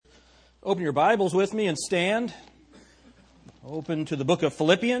Open your Bibles with me and stand. Open to the book of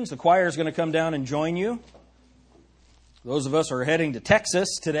Philippians. The choir is going to come down and join you. Those of us who are heading to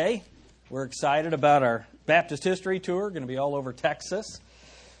Texas today, we're excited about our Baptist history tour. Going to be all over Texas.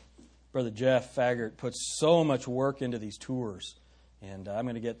 Brother Jeff Faggart puts so much work into these tours, and I'm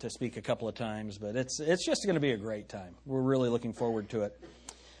going to get to speak a couple of times, but it's just going to be a great time. We're really looking forward to it.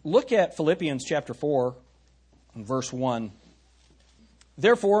 Look at Philippians chapter 4 and verse 1.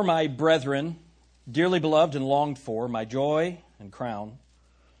 Therefore, my brethren, dearly beloved and longed for, my joy and crown,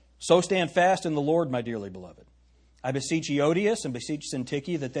 so stand fast in the Lord, my dearly beloved. I beseech Euodias and beseech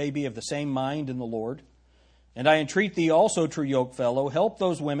Syntyche that they be of the same mind in the Lord. And I entreat thee also, true yokefellow, help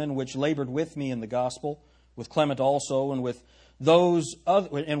those women which labored with me in the gospel, with Clement also, and with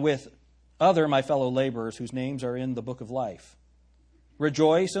other my fellow laborers whose names are in the book of life.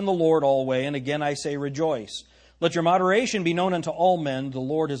 Rejoice in the Lord always, and again I say rejoice. Let your moderation be known unto all men, the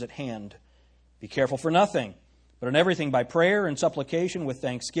Lord is at hand. Be careful for nothing, but in everything by prayer and supplication with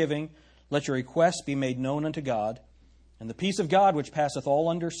thanksgiving, let your requests be made known unto God, and the peace of God which passeth all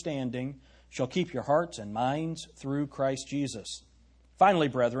understanding shall keep your hearts and minds through Christ Jesus. Finally,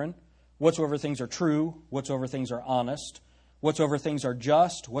 brethren, whatsoever things are true, whatsoever things are honest, whatsoever things are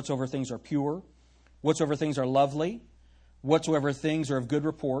just, whatsoever things are pure, whatsoever things are lovely, whatsoever things are of good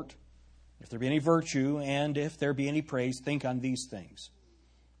report, if there be any virtue, and if there be any praise, think on these things.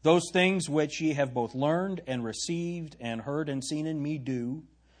 Those things which ye have both learned and received and heard and seen in me do,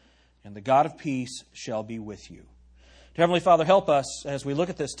 and the God of peace shall be with you. Heavenly Father, help us as we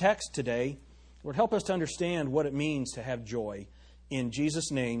look at this text today. Lord, help us to understand what it means to have joy. In Jesus'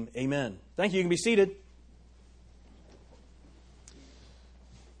 name, amen. Thank you. You can be seated.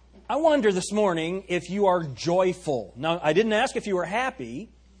 I wonder this morning if you are joyful. Now, I didn't ask if you were happy.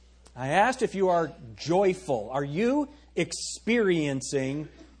 I asked if you are joyful. Are you experiencing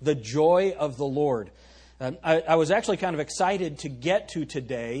the joy of the Lord? I was actually kind of excited to get to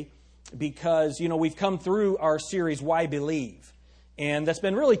today because, we've come through our series, Why Believe? And that's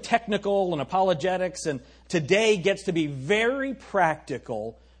been really technical and apologetics, and today gets to be very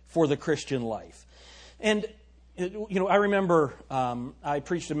practical for the Christian life. And, I remember I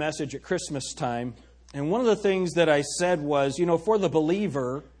preached a message at Christmas time, and one of the things that I said was, for the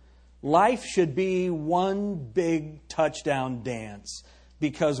believer, life should be one big touchdown dance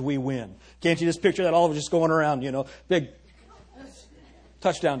because we win. Can't you just picture that? All of us just going around, big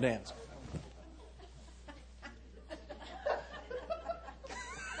touchdown dance.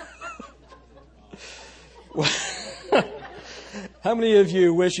 How many of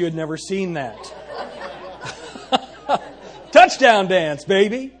you wish you had never seen that? Touchdown dance,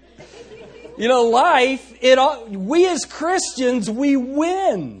 baby. Life, we as Christians, we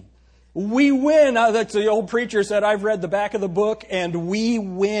win. We win. That's the old preacher said, I've read the back of the book, and we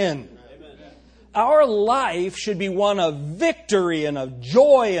win. Amen. Our life should be one of victory and of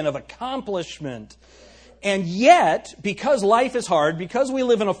joy and of accomplishment. And yet, because life is hard, because we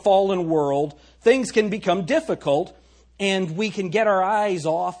live in a fallen world, things can become difficult, and we can get our eyes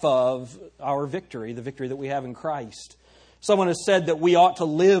off of our victory, the victory that we have in Christ. Someone has said that we ought to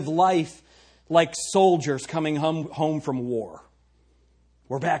live life like soldiers coming home from war.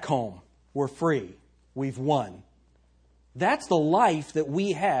 We're back home. We're free. We've won. That's the life that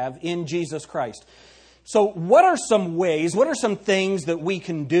we have in Jesus Christ. So what are some ways, what are some things that we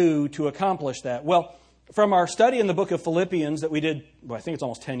can do to accomplish that? Well, from our study in the book of Philippians that we did, I think it's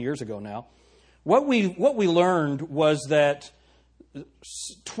almost 10 years ago now, what we learned was that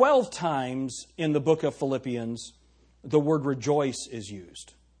 12 times in the book of Philippians, the word rejoice is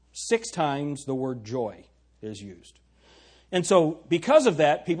used. 6 times the word joy is used. And so, because of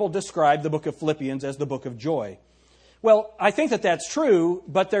that, people describe the book of Philippians as the book of joy. Well, I think that that's true,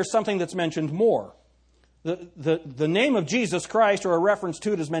 but there's something that's mentioned more. The name of Jesus Christ, or a reference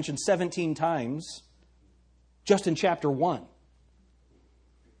to it, is mentioned 17 times just in chapter 1.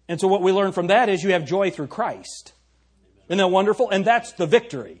 And so what we learn from that is you have joy through Christ. Isn't that wonderful? And that's the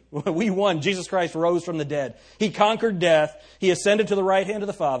victory. We won. Jesus Christ rose from the dead. He conquered death. He ascended to the right hand of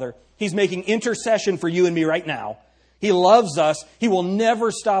the Father. He's making intercession for you and me right now. He loves us. He will never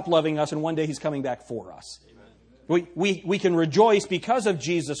stop loving us, and one day He's coming back for us. We can rejoice because of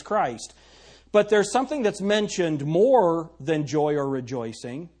Jesus Christ. But there's something that's mentioned more than joy or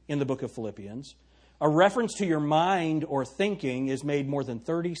rejoicing in the book of Philippians. A reference to your mind or thinking is made more than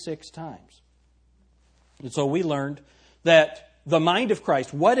 36 times. And so we learned that the mind of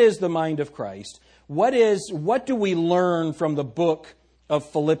Christ, what is the mind of Christ? What do we learn from the book of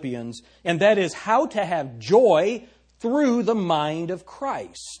Philippians? And that is how to have joy through the mind of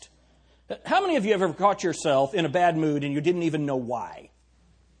Christ. How many of you have ever caught yourself in a bad mood and you didn't even know why?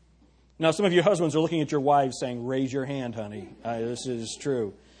 Now, some of you husbands are looking at your wives saying, raise your hand, honey. This is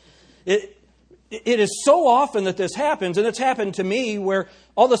true. It is so often that this happens, and it's happened to me where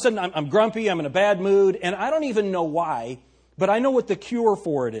all of a sudden I'm grumpy, I'm in a bad mood, and I don't even know why, but I know what the cure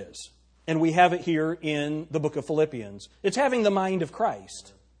for it is. And we have it here in the book of Philippians. It's having the mind of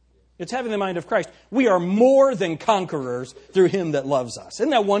Christ. It's having the mind of Christ. We are more than conquerors through Him that loves us. Isn't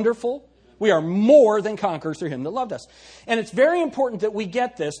that wonderful? We are more than conquerors through Him that loved us. And it's very important that we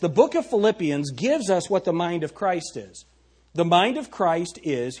get this. The book of Philippians gives us what the mind of Christ is. The mind of Christ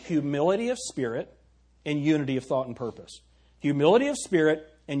is humility of spirit and unity of thought and purpose. Humility of spirit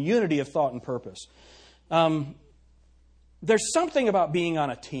and unity of thought and purpose. There's something about being on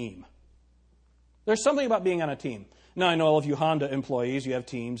a team. There's something about being on a team. Now, I know all of you Honda employees, you have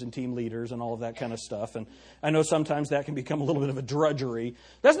teams and team leaders and all of that kind of stuff. And I know sometimes that can become a little bit of a drudgery.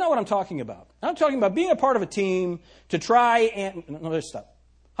 That's not what I'm talking about. I'm talking about being a part of a team to try and... No, let's stop.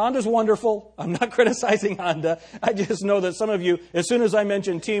 Honda's wonderful. I'm not criticizing Honda. I just know that some of you, as soon as I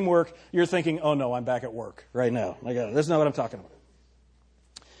mention teamwork, you're thinking, oh no, I'm back at work right now. That's not what I'm talking about.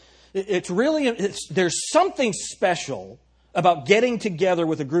 There's something special about getting together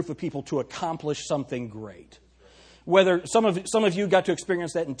with a group of people to accomplish something great. Whether some of you got to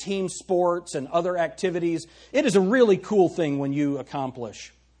experience that in team sports and other activities, it is a really cool thing when you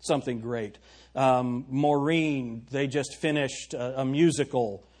accomplish something great. Maureen, they just finished a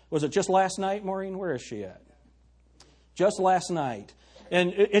musical. Was it just last night, Maureen? Where is she at? Just last night.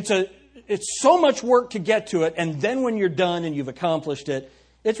 And it's so much work to get to it, and then when you're done and you've accomplished it,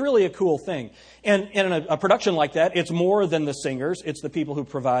 it's really a cool thing. And in a production like that, it's more than the singers. It's the people who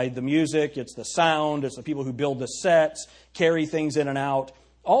provide the music. It's the sound. It's the people who build the sets, carry things in and out.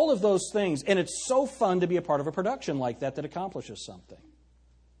 All of those things. And it's so fun to be a part of a production like that accomplishes something.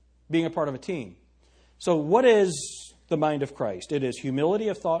 Being a part of a team. So what is the mind of Christ? It is humility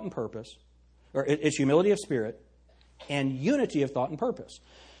of thought and purpose. Or it's humility of spirit and unity of thought and purpose.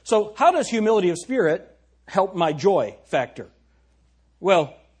 So how does humility of spirit help my joy factor?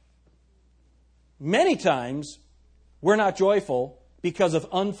 Well, many times we're not joyful because of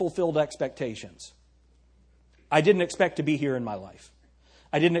unfulfilled expectations. I didn't expect to be here in my life.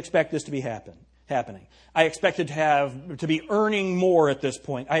 I didn't expect this to be happening. I expected to be earning more at this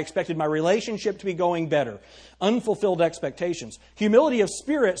point. I expected my relationship to be going better. Unfulfilled expectations. Humility of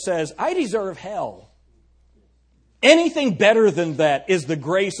spirit says, I deserve hell. Anything better than that is the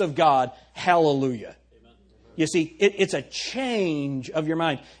grace of God. Hallelujah. You see, it's a change of your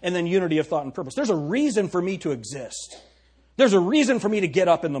mind. And then unity of thought and purpose. There's a reason for me to exist. There's a reason for me to get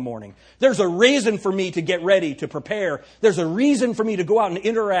up in the morning. There's a reason for me to get ready, to prepare. There's a reason for me to go out and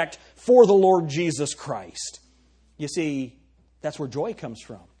interact for the Lord Jesus Christ. You see, that's where joy comes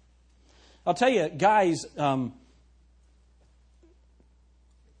from. I'll tell you, guys,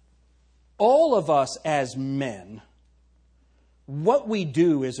 all of us as men, what we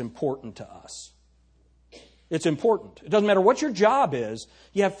do is important to us. It's important. It doesn't matter what your job is.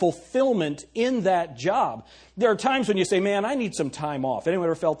 You have fulfillment in that job. There are times when you say, man, I need some time off. Anyone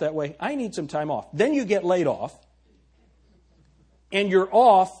ever felt that way? I need some time off. Then you get laid off. And you're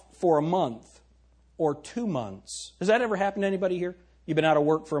off for a month or 2 months. Has that ever happened to anybody here? You've been out of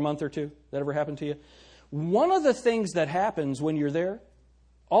work for a month or two? That ever happened to you? One of the things that happens when you're there,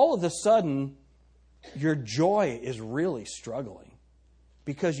 all of a sudden, your joy is really struggling.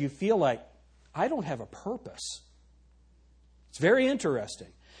 Because you feel like, I don't have a purpose. It's very interesting.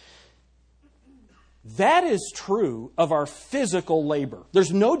 That is true of our physical labor.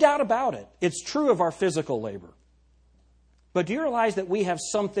 There's no doubt about it. It's true of our physical labor. But do you realize that we have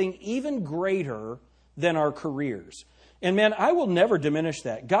something even greater than our careers? And man, I will never diminish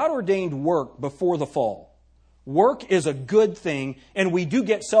that. God ordained work before the fall. Work is a good thing, and we do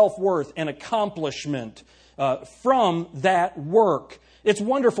get self-worth and accomplishment from that work. It's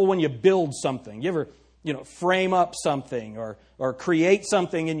wonderful when you build something. You ever, frame up something or create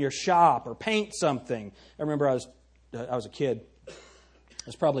something in your shop or paint something. I remember I was a kid. I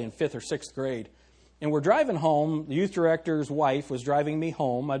was probably in 5th or 6th grade. And we're driving home. The youth director's wife was driving me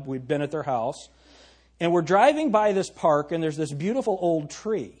home. We'd been at their house. And we're driving by this park, and there's this beautiful old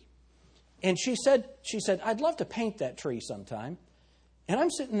tree. And she said, I'd love to paint that tree sometime. And I'm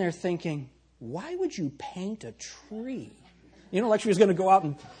sitting there thinking, why would you paint a tree? Like she was going to go out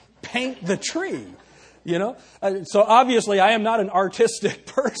and paint the tree, So obviously I am not an artistic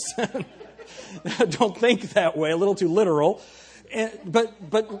person. Don't think that way, a little too literal. But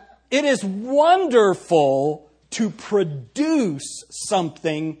it is wonderful to produce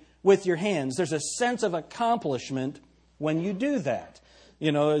something with your hands. There's a sense of accomplishment when you do that.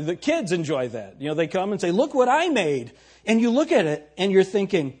 The kids enjoy that. They come and say, look what I made. And you look at it and you're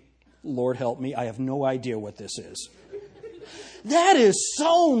thinking, Lord help me, I have no idea what this is. That is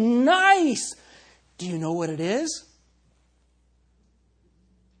so nice. Do you know what it is?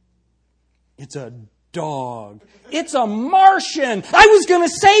 It's a dog. It's a Martian. I was going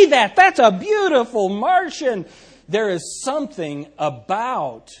to say that. That's a beautiful Martian. There is something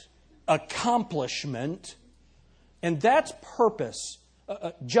about accomplishment, and that's purpose.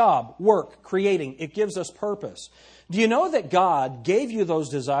 Job, work, creating. It gives us purpose. Do you know that God gave you those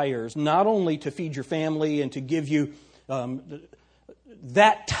desires not only to feed your family and to give you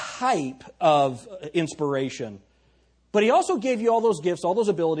that type of inspiration, but He also gave you all those gifts, all those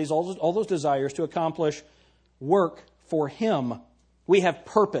abilities, all those desires to accomplish work for Him. We have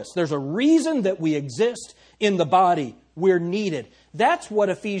purpose. There's a reason that we exist in the body. We're needed. That's what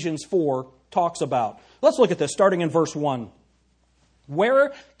Ephesians 4 talks about. Let's look at this, starting in verse 1.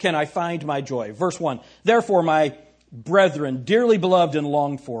 Where can I find my joy? Verse 1. Therefore, my brethren, dearly beloved and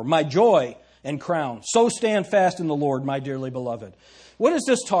longed for, my joy and crown, so stand fast in the Lord, my dearly beloved. What is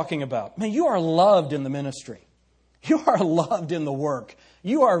this talking about? Man, you are loved in the ministry. You are loved in the work.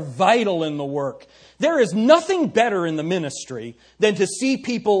 You are vital in the work. There is nothing better in the ministry than to see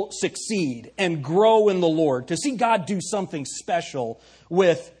people succeed and grow in the Lord, to see God do something special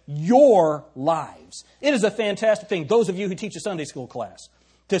with your lives. It is a fantastic thing. Those of you who teach a Sunday school class,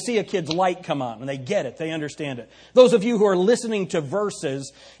 to see a kid's light come on and they get it, they understand it. Those of you who are listening to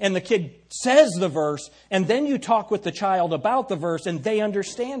verses and the kid says the verse and then you talk with the child about the verse and they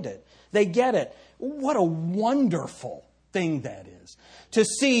understand it. They get it. What a wonderful thing that is. To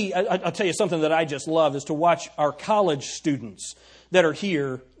see, I'll tell you something that I just love is to watch our college students that are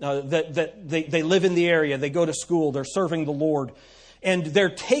here, that they live in the area, they go to school, they're serving the Lord, and they're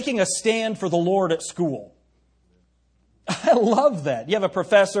taking a stand for the Lord at school. I love that. You have a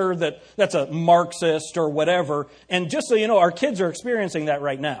professor that's a Marxist or whatever, and just so you know, our kids are experiencing that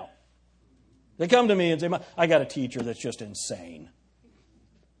right now. They come to me and say, I got a teacher that's just insane.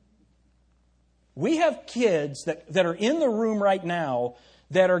 We have kids that are in the room right now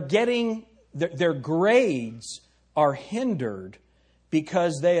that are getting, their grades are hindered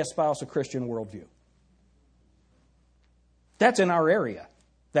because they espouse a Christian worldview. That's in our area.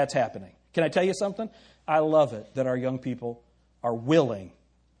 That's happening. Can I tell you something? I love it that our young people are willing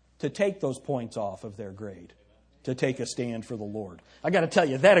to take those points off of their grade, to take a stand for the Lord. I got to tell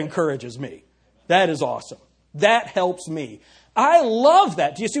you, that encourages me. That is awesome. That helps me. I love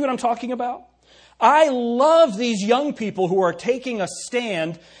that. Do you see what I'm talking about? I love these young people who are taking a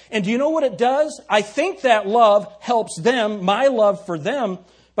stand. And do you know what it does? I think that love helps them, my love for them.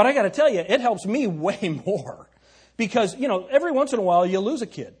 But I got to tell you, it helps me way more. Because, every once in a while you lose a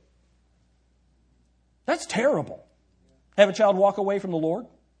kid. That's terrible. Have a child walk away from the Lord?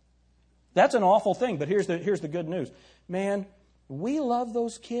 That's an awful thing. But here's the good news. Man, we love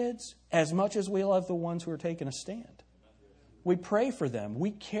those kids as much as we love the ones who are taking a stand. We pray for them.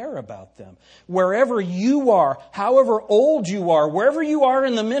 We care about them. Wherever you are, however old you are, wherever you are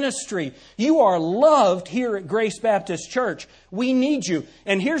in the ministry, you are loved here at Grace Baptist Church. We need you.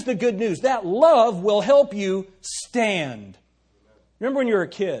 And here's the good news. That love will help you stand. Remember when you were a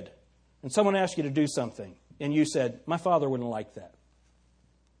kid and someone asked you to do something and you said, my father wouldn't like that.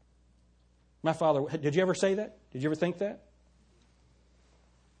 Did you ever say that? Did you ever think that?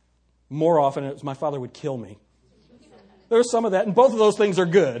 More often it was, my father would kill me. There's some of that, and both of those things are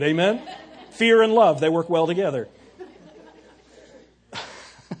good. Amen? Fear and love, they work well together.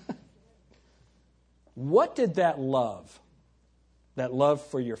 What did that love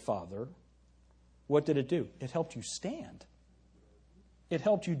for your father, what did it do? It helped you stand. It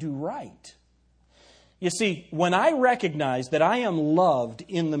helped you do right. You see, when I recognize that I am loved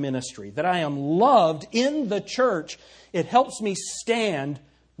in the ministry, that I am loved in the church, it helps me stand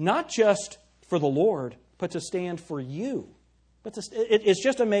not just for the Lord, but to stand for you. It's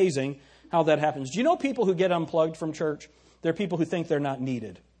just amazing how that happens. Do you know people who get unplugged from church? They're people who think they're not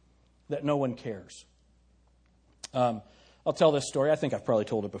needed, that no one cares. I'll tell this story. I think I've probably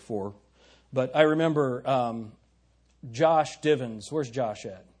told it before. But I remember Josh Divins. Where's Josh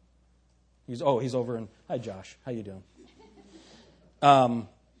at? He's over in... Hi, Josh. How you doing?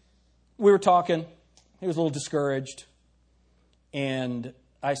 We were talking. He was a little discouraged. And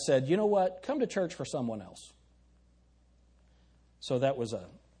I said, you know what? Come to church for someone else. So that was a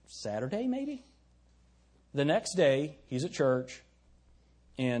Saturday, maybe? The next day, he's at church,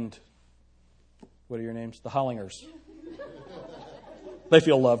 and what are your names? The Hollingers. They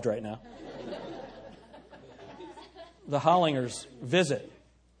feel loved right now. The Hollingers visit,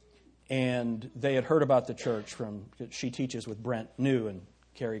 and they had heard about the church she teaches with Brent New, and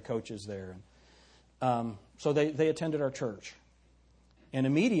Carrie coaches there. So they attended our church. And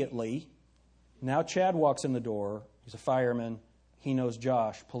immediately, now Chad walks in the door. He's a fireman. He knows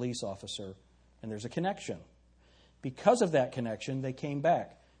Josh, police officer. And there's a connection. Because of that connection, they came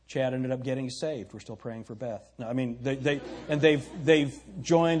back. Chad ended up getting saved. We're still praying for Beth. No, I mean, they've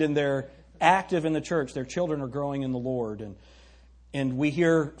joined and they're active in the church. Their children are growing in the Lord. And we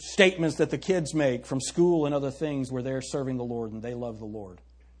hear statements that the kids make from school and other things where they're serving the Lord and they love the Lord.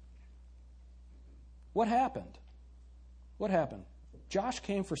 What happened? What happened? Josh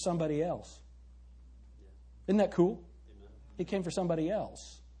came for somebody else. Isn't that cool? He came for somebody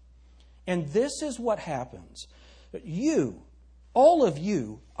else. And this is what happens. You, all of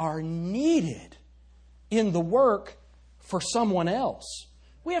you, are needed in the work for someone else.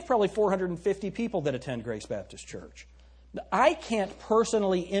 We have probably 450 people that attend Grace Baptist Church. I can't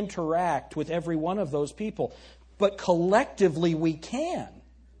personally interact with every one of those people, but collectively we can.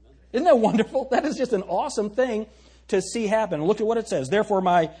 Isn't that wonderful? That is just an awesome thing to see happen. Look at what it says. Therefore,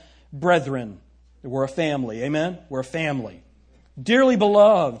 my brethren, we're a family. Amen? We're a family. Dearly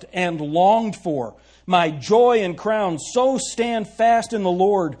beloved and longed for, my joy and crown, so stand fast in the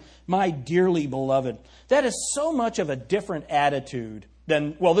Lord, my dearly beloved. That is so much of a different attitude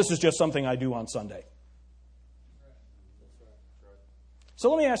than, well, this is just something I do on Sunday. So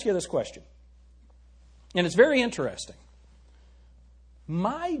let me ask you this question. And it's very interesting.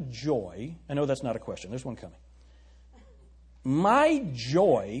 My joy, I know that's not a question, there's one coming. My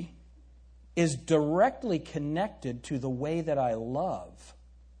joy is directly connected to the way that I love.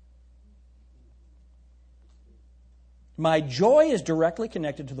 My joy is directly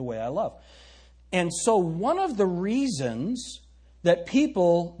connected to the way I love. And so one of the reasons that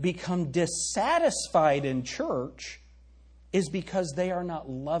people become dissatisfied in church is because they are not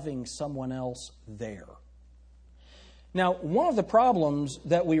loving someone else there. Now, one of the problems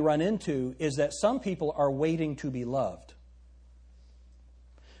that we run into is that some people are waiting to be loved.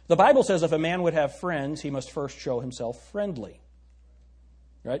 The Bible says if a man would have friends, he must first show himself friendly.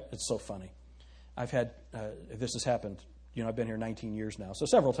 Right? It's so funny. I've had, this has happened, I've been here 19 years now, so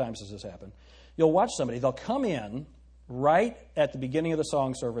several times this has happened. You'll watch somebody, they'll come in right at the beginning of the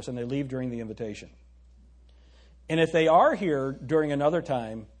song service and they leave during the invitation. And if they are here during another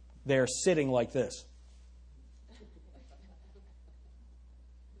time, they're sitting like this.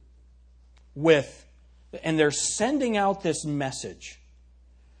 And they're sending out this message.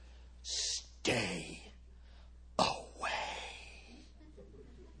 Stay away.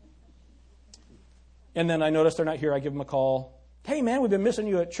 And then I notice they're not here. I give them a call. Hey, man, we've been missing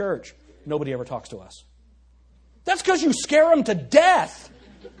you at church. Nobody ever talks to us. That's because you scare them to death.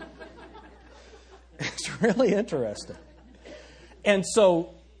 It's really interesting. And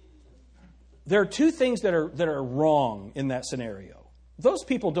so there are two things that are wrong in that scenario. Those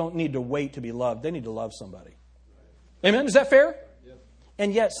people don't need to wait to be loved. They need to love somebody. Amen? Is that fair? Yep.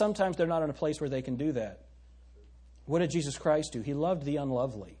 And yet sometimes they're not in a place where they can do that. What did Jesus Christ do? He loved the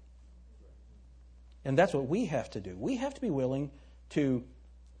unlovely. And that's what we have to do. We have to be willing to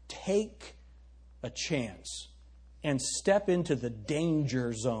take a chance and step into the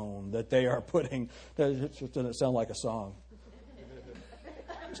danger zone that they are putting. It doesn't sound like a song.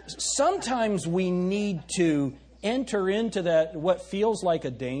 Sometimes we need to enter into that, what feels like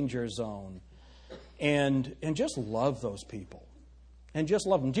a danger zone, and just love those people. And just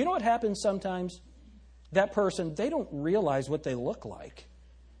love them. Do you know what happens sometimes? That person, they don't realize what they look like.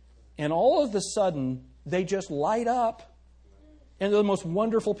 And all of a sudden, they just light up. And they're the most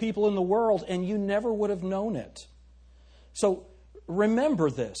wonderful people in the world, and you never would have known it. So remember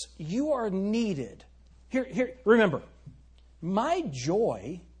this. You are needed. Here, remember, my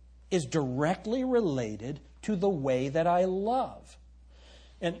joy is directly related to the way that I love.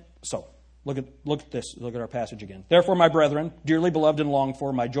 And so, look at this. Look at our passage again. Therefore, my brethren, dearly beloved and longed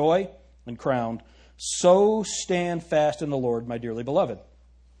for, my joy and crown, so stand fast in the Lord, my dearly beloved.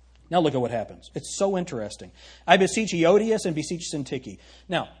 Now look at what happens. It's so interesting. I beseech Eodias and beseech Syntyche.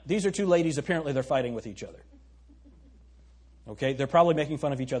 Now, these are two ladies, apparently they're fighting with each other. Okay? They're probably making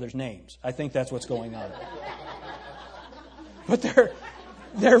fun of each other's names. I think that's what's going on. But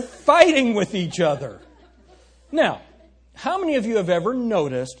they're fighting with each other. Now, how many of you have ever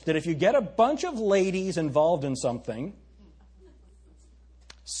noticed that if you get a bunch of ladies involved in something,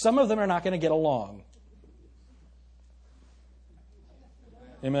 some of them are not going to get along?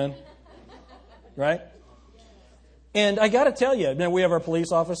 Amen? Right? And I got to tell you, now we have our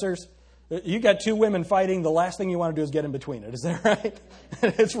police officers. You got two women fighting, the last thing you want to do is get in between it. Is that right?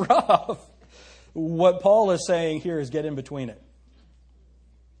 It's rough. What Paul is saying here is get in between it.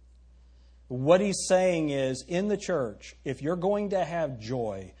 What he's saying is, in the church, if you're going to have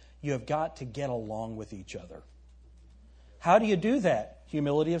joy, you have got to get along with each other. How do you do that?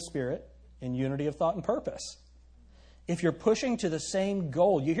 Humility of spirit and unity of thought and purpose. If you're pushing to the same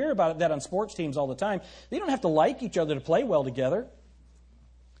goal, you hear about that on sports teams all the time. They don't have to like each other to play well together.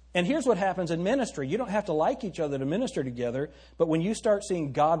 And here's what happens in ministry. You don't have to like each other to minister together, but when you start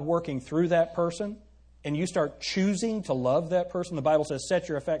seeing God working through that person, and you start choosing to love that person, the Bible says, set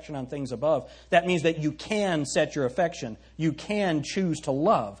your affection on things above. That means that you can set your affection. You can choose to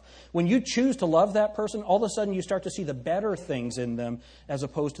love. When you choose to love that person, all of a sudden you start to see the better things in them as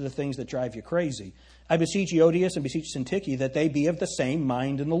opposed to the things that drive you crazy. I beseech Euodias and beseech Syntyche that they be of the same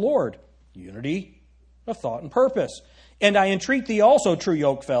mind in the Lord. Unity of thought and purpose. And I entreat thee also, true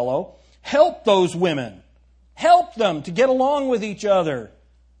yoke fellow, help those women. Help them to get along with each other.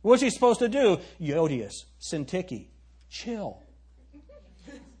 What's he supposed to do? Euodias, Syntyche, chill.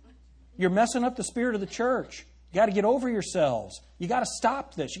 You're messing up the spirit of the church. You got to get over yourselves. You got to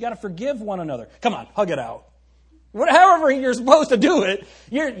stop this. You got to forgive one another. Come on, hug it out. However you're supposed to do it,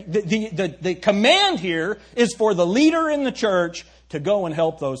 the command here is for the leader in the church to go and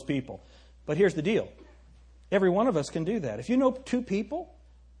help those people. But here's the deal. Every one of us can do that. If you know two people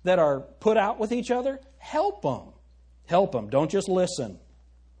that are put out with each other, help them. Help them. Don't just listen.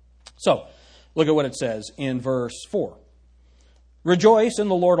 So, look at what it says in verse 4. Rejoice in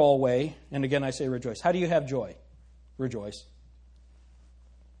the Lord always. And again, I say rejoice. How do you have joy? Rejoice.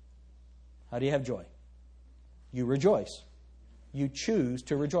 How do you have joy? You rejoice. You choose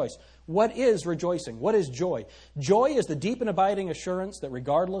to rejoice. What is rejoicing? What is joy? Joy is the deep and abiding assurance that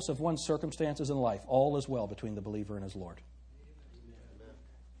regardless of one's circumstances in life, all is well between the believer and his Lord.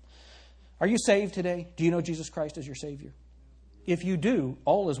 Are you saved today? Do you know Jesus Christ as your Savior? If you do,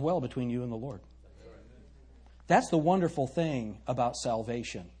 all is well between you and the Lord. That's the wonderful thing about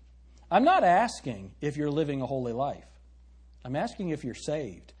salvation. I'm not asking if you're living a holy life. I'm asking if you're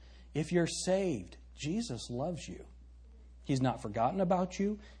saved. If you're saved, Jesus loves you. He's not forgotten about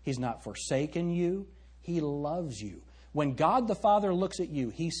you. He's not forsaken you. He loves you. When God the Father looks at you,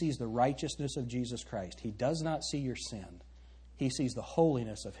 He sees the righteousness of Jesus Christ. He does not see your sin. He sees the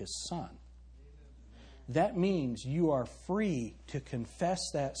holiness of His Son. That means you are free to confess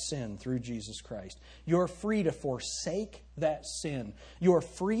that sin through Jesus Christ. You're free to forsake that sin. You're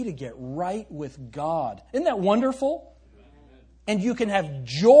free to get right with God. Isn't that wonderful? And you can have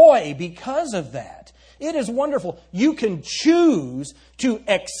joy because of that. It is wonderful. You can choose to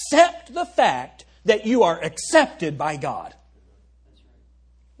accept the fact that you are accepted by God.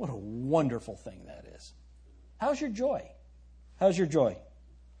 What a wonderful thing that is. How's your joy? How's your joy?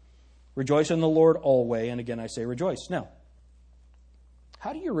 Rejoice in the Lord always. And again, I say rejoice. Now,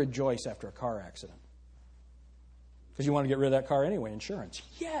 how do you rejoice after a car accident? Because you want to get rid of that car anyway, insurance.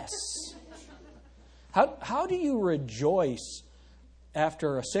 Yes. How do you rejoice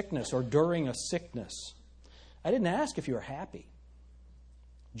after a sickness or during a sickness? I didn't ask if you were happy.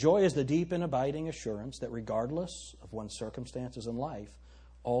 Joy is the deep and abiding assurance that regardless of one's circumstances in life,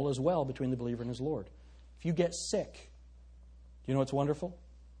 all is well between the believer and his Lord. If you get sick, you know what's wonderful?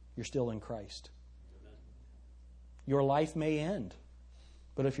 You're still in Christ. Your life may end,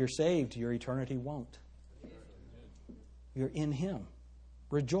 but if you're saved, your eternity won't. You're in Him.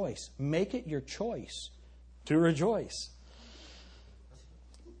 Rejoice. Make it your choice to rejoice.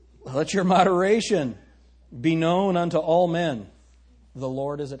 Let your moderation be known unto all men. The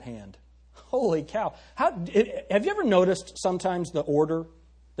Lord is at hand. Holy cow. Have you ever noticed sometimes the order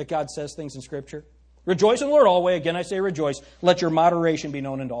that God says things in Scripture? Rejoice in the Lord always. Again, I say rejoice. Let your moderation be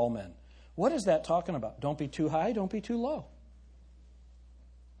known unto all men. What is that talking about? Don't be too high, don't be too low.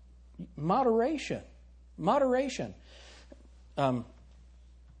 Moderation. Moderation. You'll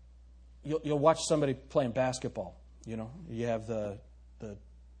watch somebody playing basketball. You know, you have the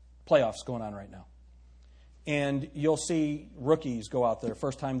playoffs going on right now. And you'll see rookies go out there,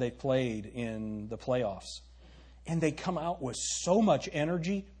 first time they played in the playoffs. And they come out with so much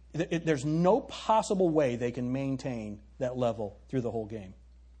energy. There's no possible way they can maintain that level through the whole game.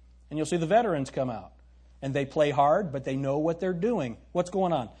 And you'll see the veterans come out. And they play hard, but they know what they're doing. What's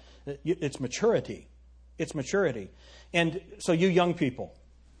going on? It's maturity. It's maturity. And so you young people,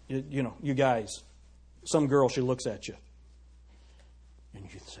 you guys, some girl, she looks at you. And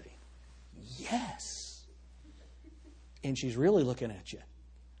you say, yes. And she's really looking at you.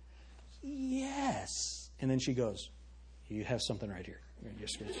 Yes. And then she goes, you have something right here.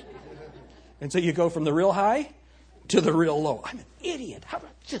 And so you go from the real high to the real low. I'm an idiot. How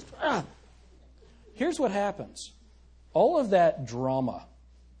about just... Here's what happens. All of that drama,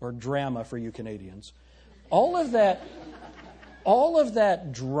 or drama for you Canadians, all of that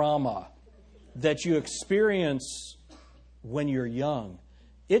drama that you experience when you're young,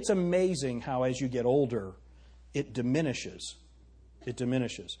 it's amazing how as you get older, it diminishes. It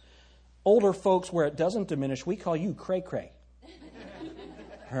diminishes. Older folks, where it doesn't diminish, we call you cray-cray.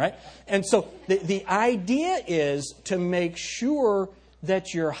 All right? And so the idea is to make sure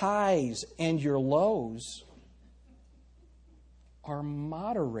that your highs and your lows are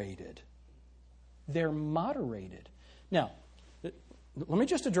moderated. They're moderated. Now, let me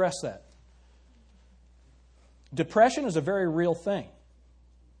just address that. Depression is a very real thing.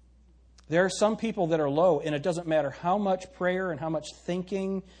 There are some people that are low, and it doesn't matter how much prayer and how much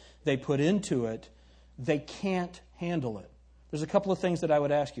thinking they put into it, they can't handle it. There's a couple of things that I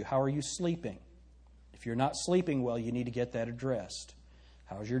would ask you. How are you sleeping? If you're not sleeping well, you need to get that addressed.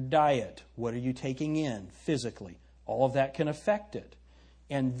 How's your diet? What are you taking in physically? All of that can affect it.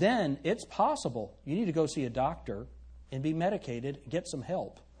 And then it's possible you need to go see a doctor and be medicated, get some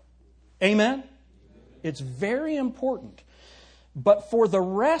help. Amen? It's very important. But for the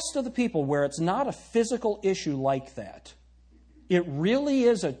rest of the people where it's not a physical issue like that, it really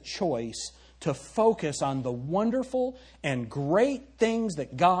is a choice to focus on the wonderful and great things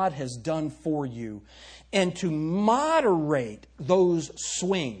that God has done for you and to moderate those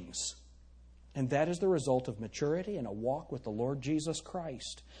swings. And that is the result of maturity and a walk with the Lord Jesus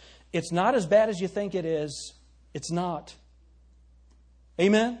Christ. It's not as bad as you think it is. It's not.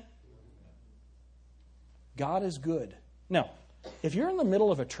 Amen? God is good. Now, if you're in the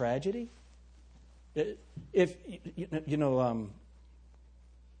middle of a tragedy, if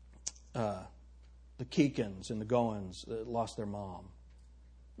the Keekins and the Goins lost their mom,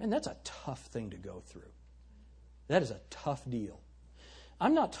 man, that's a tough thing to go through. That is a tough deal.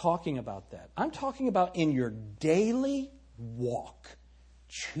 I'm not talking about that. I'm talking about in your daily walk,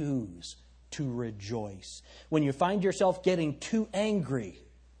 choose to rejoice. When you find yourself getting too angry,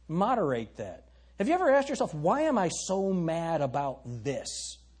 moderate that. Have you ever asked yourself, why am I so mad about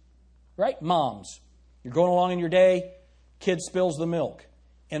this? Right? Moms, you're going along in your day, kid spills the milk,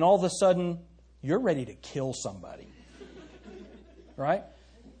 and all of a sudden, you're ready to kill somebody. Right?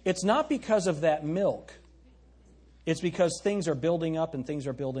 It's not because of that milk. It's because things are building up and things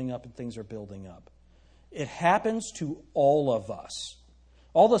are building up and things are building up. It happens to all of us.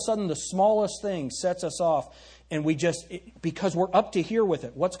 All of a sudden, the smallest thing sets us off, and because we're up to here with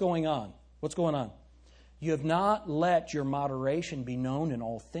it. What's going on? What's going on? You have not let your moderation be known in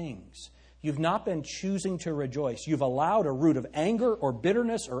all things. You've not been choosing to rejoice. You've allowed a root of anger or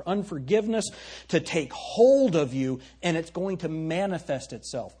bitterness or unforgiveness to take hold of you, and it's going to manifest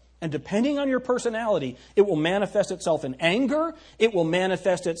itself. And depending on your personality, it will manifest itself in anger. It will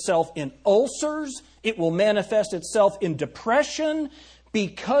manifest itself in ulcers. It will manifest itself in depression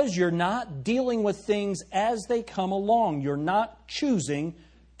because you're not dealing with things as they come along. You're not choosing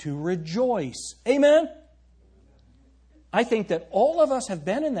to rejoice. Amen? I think that all of us have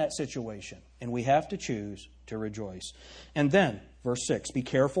been in that situation, and we have to choose to rejoice. And then, verse 6, be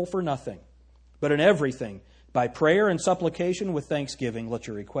careful for nothing, but in everything, by prayer and supplication with thanksgiving, let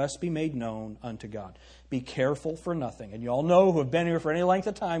your requests be made known unto God. Be careful for nothing. And you all know who have been here for any length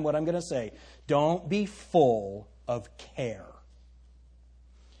of time what I'm going to say. Don't be full of care.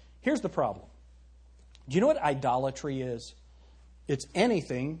 Here's the problem. Do you know what idolatry is? It's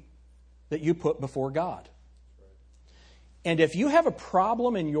anything that you put before God. And if you have a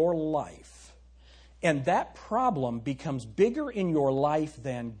problem in your life, and that problem becomes bigger in your life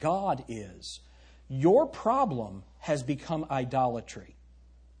than God is, your problem has become idolatry.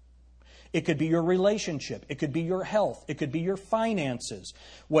 It could be your relationship. It could be your health. It could be your finances.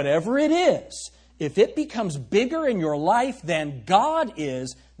 Whatever it is, if it becomes bigger in your life than God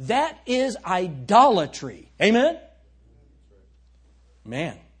is, that is idolatry. Amen?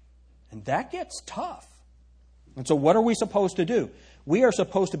 Man, and that gets tough. And so what are we supposed to do? We are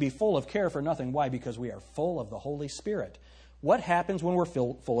supposed to be full of care for nothing. Why? Because we are full of the Holy Spirit. What happens when we're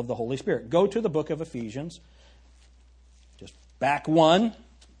full of the Holy Spirit? Go to the book of Ephesians. Just back one.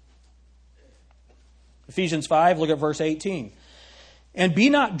 Ephesians 5, look at verse 18. And be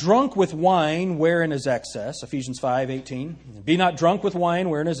not drunk with wine wherein is excess. Ephesians 5:18. Be not drunk with wine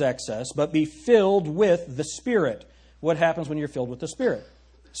wherein is excess, but be filled with the Spirit. What happens when you're filled with the Spirit?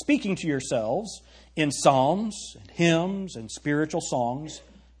 Speaking to yourselves in psalms, and hymns, and spiritual songs,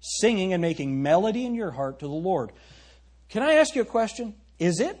 singing and making melody in your heart to the Lord. Can I ask you a question?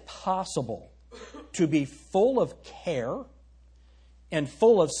 Is it possible to be full of care and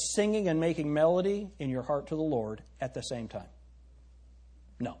full of singing and making melody in your heart to the Lord at the same time?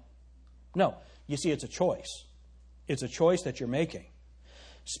 No. No. You see, it's a choice. It's a choice that you're making.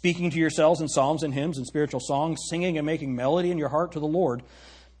 Speaking to yourselves in psalms and hymns and spiritual songs, singing and making melody in your heart to the Lord.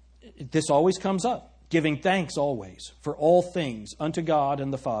 This always comes up. giving thanks always for all things unto God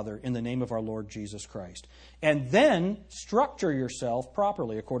and the Father in the name of our Lord Jesus Christ. And then structure yourself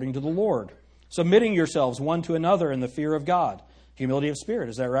properly according to the Lord, submitting yourselves one to another in the fear of God. Humility of spirit,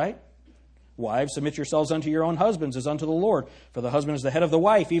 is that right? Wives, submit yourselves unto your own husbands as unto the Lord. For the husband is the head of the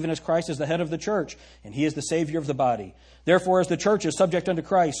wife, even as Christ is the head of the church, and he is the Savior of the body. Therefore, as the church is subject unto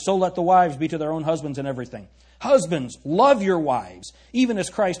Christ, so let the wives be to their own husbands in everything. Husbands, love your wives, even as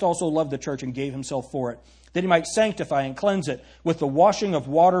Christ also loved the church and gave himself for it, that he might sanctify and cleanse it with the washing of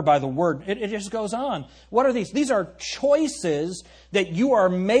water by the word. It just goes on. What are these? These are choices that you are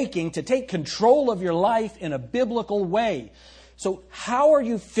making to take control of your life in a biblical way. So how are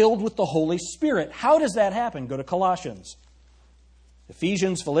you filled with the Holy Spirit? How does that happen? Go to Colossians.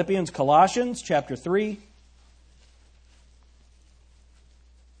 Ephesians, Philippians, Colossians, chapter 3.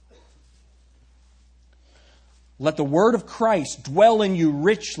 Let the word of Christ dwell in you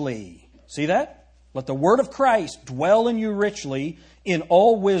richly. See that? Let the word of Christ dwell in you richly in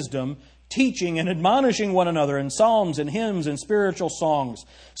all wisdom, teaching and admonishing one another in psalms and hymns and spiritual songs,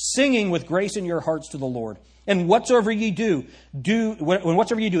 singing with grace in your hearts to the Lord. And whatsoever ye do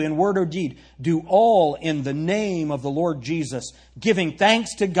in word or deed, do all in the name of the Lord Jesus, giving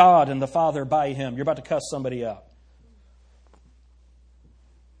thanks to God and the Father by him. You're about to cuss somebody out.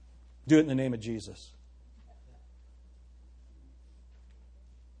 Do it in the name of Jesus.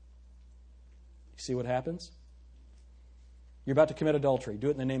 You see what happens? You're about to commit adultery. Do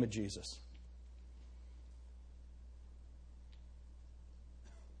it in the name of Jesus.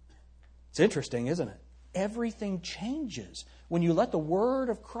 It's interesting, isn't it? Everything changes when you let the word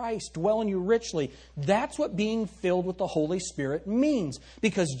of Christ dwell in you richly. That's what being filled with the Holy Spirit means.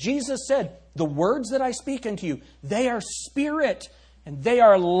 Because Jesus said, the words that I speak unto you, they are spirit and they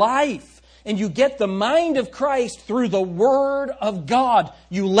are life. And you get the mind of Christ through the Word of God.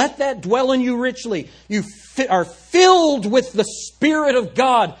 You let that dwell in you richly. You are filled with the Spirit of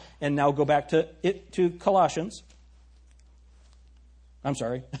God. And now go back to Colossians. I'm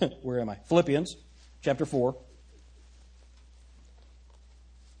sorry, where am I? Philippians chapter 4.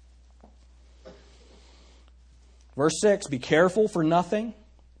 Verse 6, be careful for nothing,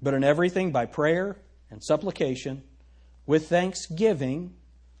 but in everything by prayer and supplication, with thanksgiving,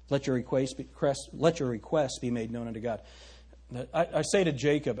 let your requests be made known unto God. I say to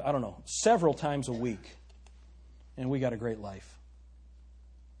Jacob, I don't know, several times a week, and we got a great life.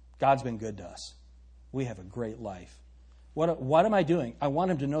 God's been good to us. We have a great life. What am I doing? I want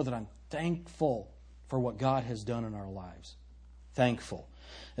him to know that I'm thankful for what God has done in our lives. Thankful.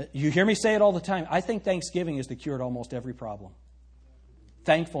 You hear me say it all the time. I think thanksgiving is the cure to almost every problem.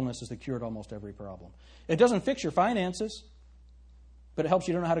 Thankfulness is the cure to almost every problem. It doesn't fix your finances, but it helps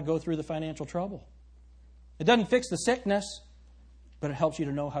you to know how to go through the financial trouble. It doesn't fix the sickness, but it helps you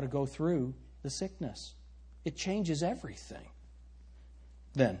to know how to go through the sickness. It changes everything.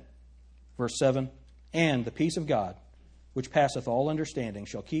 Then, verse 7, and the peace of God, which passeth all understanding,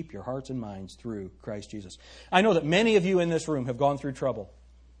 shall keep your hearts and minds through Christ Jesus. I know that many of you in this room have gone through trouble,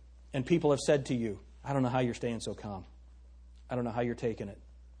 and people have said to you, I don't know how you're staying so calm. I don't know how you're taking it.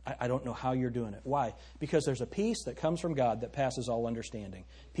 I don't know how you're doing it. Why? Because there's a peace that comes from God that passes all understanding.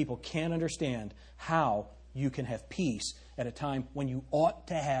 People can't understand how you can have peace at a time when you ought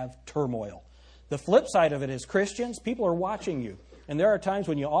to have turmoil. The flip side of it is, Christians, people are watching you. And there are times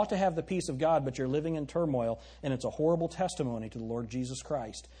when you ought to have the peace of God, but you're living in turmoil, and it's a horrible testimony to the Lord Jesus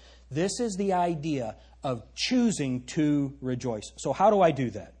Christ. This is the idea of choosing to rejoice. So how do I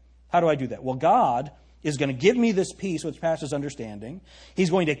do that? How do I do that? Well, God is going to give me this peace which passes understanding. He's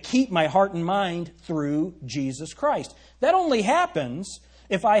going to keep my heart and mind through Jesus Christ. That only happens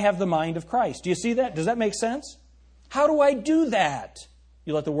if I have the mind of Christ. Do you see that? Does that make sense? How do I do that?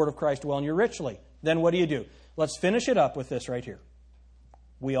 You let the word of Christ dwell in you richly. Then what do? Let's finish it up with this right here.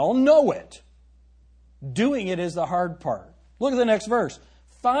 We all know it. Doing it is the hard part. Look at the next verse.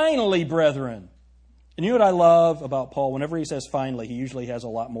 Finally, brethren. And you know what I love about Paul? Whenever he says finally, he usually has a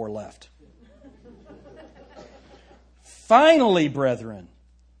lot more left. Finally, brethren,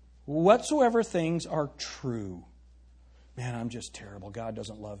 whatsoever things are true. Man, I'm just terrible. God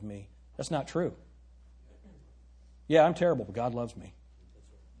doesn't love me. That's not true. Yeah, I'm terrible, but God loves me.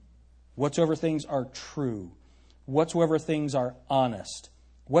 Whatsoever things are true. Whatsoever things are honest.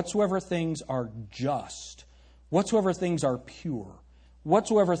 Whatsoever things are just. Whatsoever things are pure.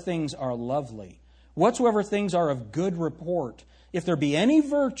 Whatsoever things are lovely. Whatsoever things are of good report. If there be any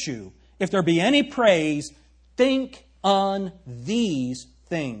virtue, if there be any praise, think on these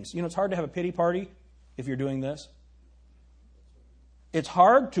things. You know, it's hard to have a pity party if you're doing this. It's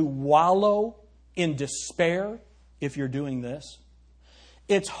hard to wallow in despair if you're doing this.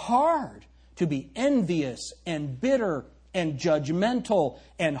 It's hard to be envious and bitter and judgmental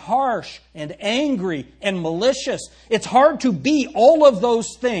and harsh and angry and malicious. It's hard to be all of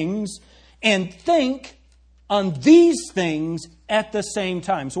those things and think on these things at the same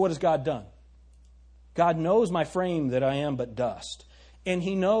time. So what has God done? God knows my frame, that I am but dust. And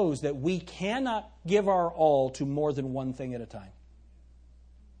He knows that we cannot give our all to more than one thing at a time.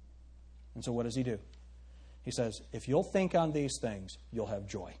 And so what does He do? He says, if you'll think on these things, you'll have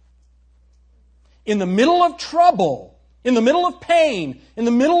joy. In the middle of trouble, in the middle of pain, in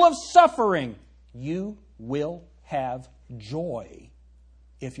the middle of suffering, you will have joy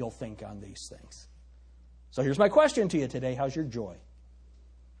if you'll think on these things. So here's my question to you today. How's your joy?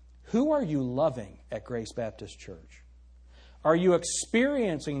 Who are you loving at Grace Baptist Church? Are you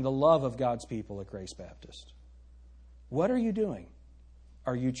experiencing the love of God's people at Grace Baptist? What are you doing?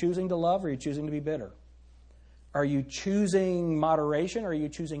 Are you choosing to love or are you choosing to be bitter? Are you choosing moderation or are you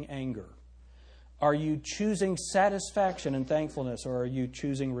choosing anger? Are you choosing satisfaction and thankfulness or are you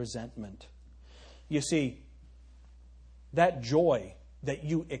choosing resentment? You see, that joy that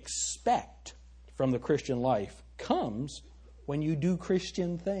you expect from the Christian life comes when you do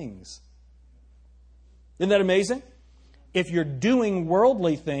Christian things. Isn't that amazing? If you're doing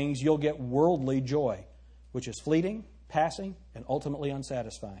worldly things, you'll get worldly joy, which is fleeting, passing, and ultimately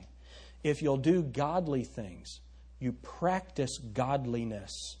unsatisfying. If you'll do godly things, you practice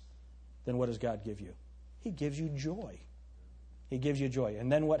godliness, then what does God give you? He gives you joy. He gives you joy.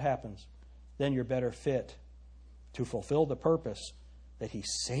 And then what happens? Then you're better fit to fulfill the purpose that He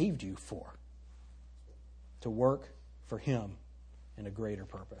saved you for, to work for Him in a greater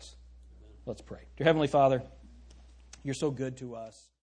purpose. Let's pray. Dear Heavenly Father, You're so good to us.